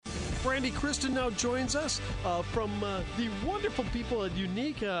Brandy Kristen now joins us from the wonderful people at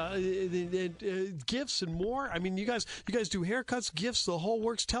Unique Gifts and more. I mean, you guys do haircuts, gifts, the whole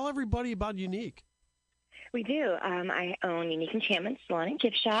works. Tell everybody about Unique. We do. I own Unique Enchantment Salon and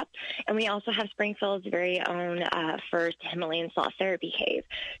Gift Shop, and we also have Springfield's very own first Himalayan Salt Therapy Cave.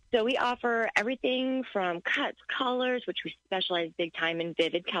 So we offer everything from cuts, colors, which we specialize big time in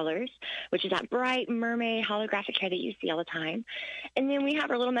vivid colors, which is that bright mermaid holographic hair that you see all the time. And then we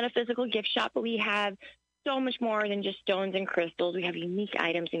have our little metaphysical gift shop, but we have so much more than just stones and crystals. We have unique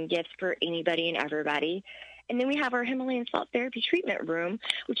items and gifts for anybody and everybody. And then we have our Himalayan Salt Therapy Treatment Room,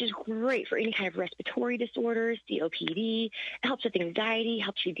 which is great for any kind of respiratory disorders, COPD. It helps with anxiety,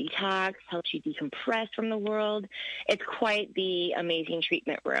 helps you detox, helps you decompress from the world. It's quite the amazing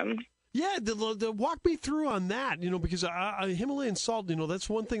treatment room. Yeah, walk me through on that, because Himalayan salt, that's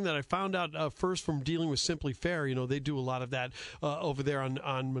one thing that I found out first from dealing with Simply Fair. They do a lot of that over there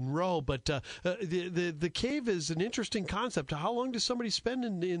on Monroe. But the cave is an interesting concept. How long does somebody spend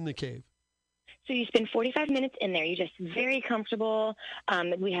in the cave? So you spend 45 minutes in there. You're just very comfortable.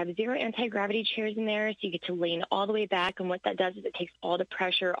 We have 0 anti-gravity chairs in there, so you get to lean all the way back. And what that does is it takes all the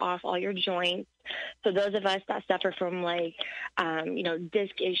pressure off all your joints. So those of us that suffer from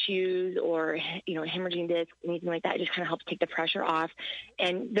disc issues or, hemorrhaging discs, anything like that, it just kind of helps take the pressure off.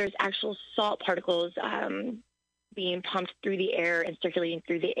 And there's actual salt particles being pumped through the air and circulating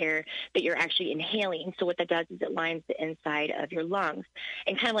through the air that you're actually inhaling. So what that does is it lines the inside of your lungs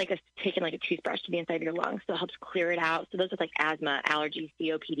and kind of like taking like a toothbrush to the inside of your lungs. So it helps clear it out. So those with like asthma, allergies,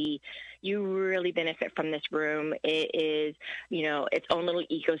 COPD, you really benefit from this room. It is, its own little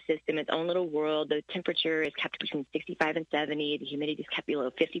ecosystem, its own little world. The temperature is kept between 65 and 70. The humidity is kept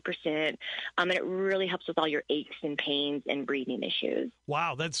below 50%. And it really helps with all your aches and pains and breathing issues.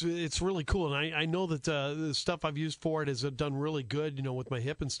 Wow, it's really cool. And I know that the stuff I've used for it has done really good, with my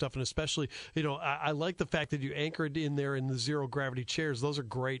hip and stuff. And especially, I like the fact that you anchored in there in the 0 gravity chairs. Those are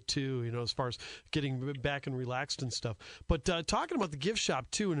great too, as far as getting back and relaxed and stuff. But talking about the gift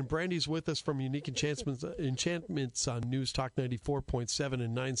shop too, and Brandy's with us from Unique Enchantments on News Talk 94.7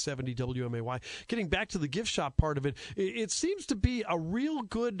 and 970 WMAY. Getting back to the gift shop part of it, it seems to be a real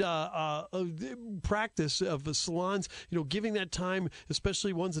good practice of the salons, giving that time,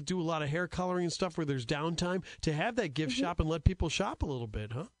 especially ones that do a lot of hair coloring and stuff where there's downtime, to have that gift shop and let people shop a little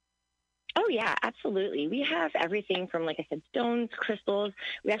bit, huh? Oh, yeah, absolutely. We have everything from, like I said, stones, crystals.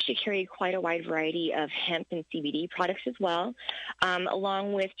 We actually carry quite a wide variety of hemp and CBD products as well,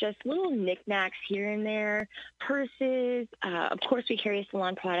 along with just little knickknacks here and there, purses. Of course, we carry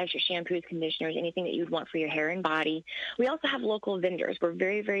salon products, your shampoos, conditioners, anything that you'd want for your hair and body. We also have local vendors. We're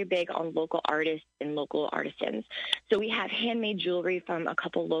very, very big on local artists and local artisans. So we have handmade jewelry from a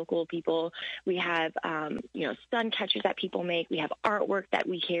couple local people. We have, sun catchers that people make. We have artwork that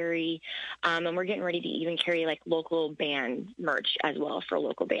we carry. And we're getting ready to even carry like local band merch as well for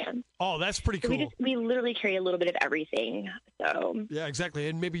local bands. Oh, that's pretty cool. So we literally carry a little bit of everything. So yeah, exactly.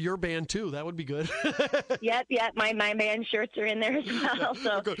 And maybe your band too. That would be good. Yep. My band shirts are in there as well.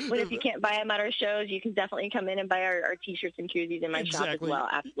 So if you can't buy them at our shows, you can definitely come in and buy our T-shirts and koozies in my shop as well.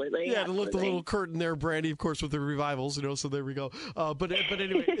 Absolutely. Yeah, absolutely. to lift the little curtain there, Brandy, of course, with the revivals, so there we go. But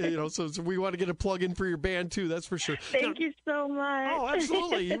anyway, so we want to get a plug in for your band too. That's for sure. Thank you so much. Oh,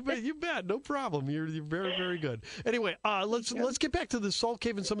 absolutely. You bet. No problem. You're very, very good. Anyway, let's get back to the Salt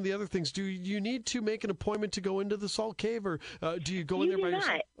Cave and some of the other things. Do you need to make an appointment to go into the Salt Cave, or do you go in there by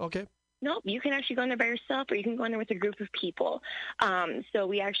yourself? Okay. Nope, you can actually go in there by yourself, or you can go in there with a group of people. So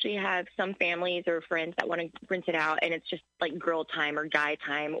we actually have some families or friends that want to rent it out, and it's just like girl time or guy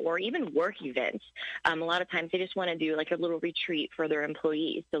time or even work events. A lot of times they just want to do like a little retreat for their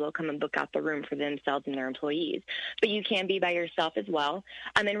employees, so they'll come and book out the room for themselves and their employees. But you can be by yourself as well.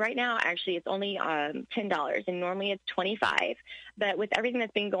 And right now, actually, it's only $10, and normally it's $25. But with everything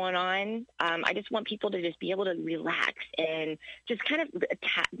that's been going on, I just want people to just be able to relax and just kind of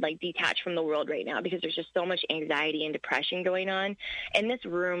detach from the world right now, because there's just so much anxiety and depression going on. And this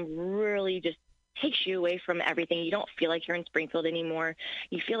room really just takes you away from everything. You don't feel like you're in Springfield anymore.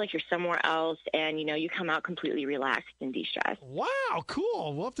 You feel like you're somewhere else, and, you come out completely relaxed and de-stressed. Wow,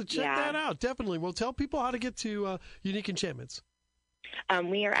 cool. We'll have to check that out. Definitely. Well, tell people how to get to Unique Enchantments.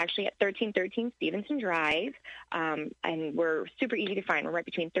 We are actually at 1313 Stevenson Drive, and we're super easy to find. We're right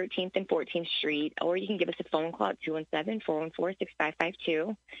between 13th and 14th Street, or you can give us a phone call at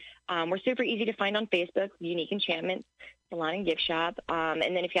 217-414-6552. We're super easy to find on Facebook, Unique Enchantment Salon and Gift Shop. And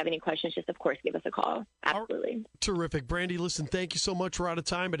then if you have any questions, just, of course, give us a call. Absolutely. Terrific. Brandy, listen, thank you so much. We're out of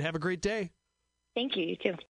time, but have a great day. Thank you. You too.